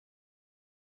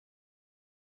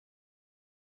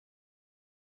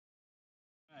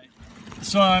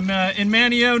So I'm in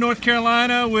Manteo, North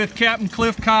Carolina with Captain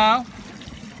Cliff Kyle,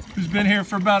 who's been here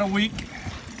for about a week.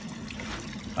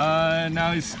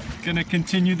 Now he's gonna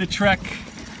continue the trek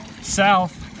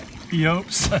south, he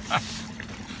hopes.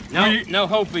 No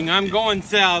hoping. I'm going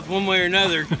south one way or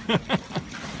another.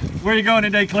 Where are you going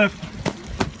today, Cliff?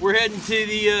 We're heading to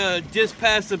the, just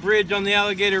past the bridge on the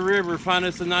Alligator River, find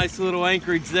us a nice little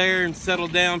anchorage there and settle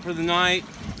down for the night.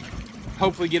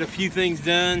 Hopefully get a few things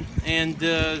done and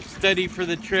study for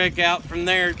the trek out from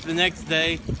there the next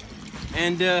day.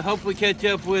 And hopefully catch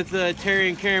up with Terry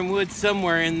and Karen Woods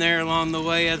somewhere in there along the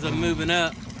way as I'm moving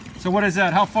up. So what is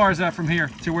that? How far is that from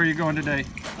here to where you're going today?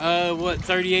 What,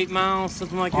 38 miles,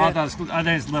 something like that? I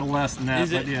think it's a little less than that,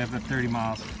 but yeah, about 30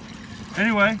 miles.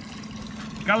 Anyway,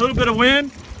 got a little bit of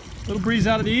wind, a little breeze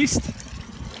out of the east.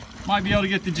 Might be able to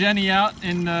get the Jenny out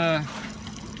and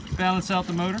balance out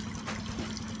the motor.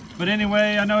 But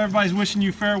anyway, I know everybody's wishing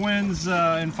you fair winds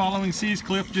and following seas,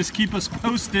 Cliff. Just keep us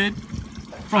posted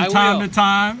from time to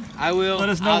time. I will. Let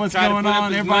us know what's going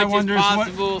on. Everybody wonders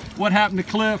what happened to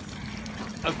Cliff.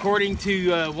 According to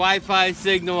Wi-Fi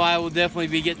signal, I will definitely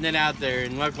be getting it out there,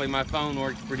 and luckily my phone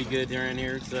works pretty good around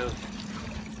here, so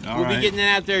we'll be getting it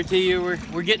out there to you.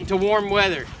 We're getting to warm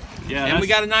weather, and we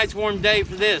got a nice warm day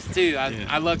for this too.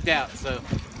 I lucked out, so.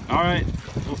 All right,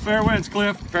 well, fair winds,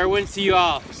 Cliff. Fair winds to you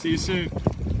all. See you soon.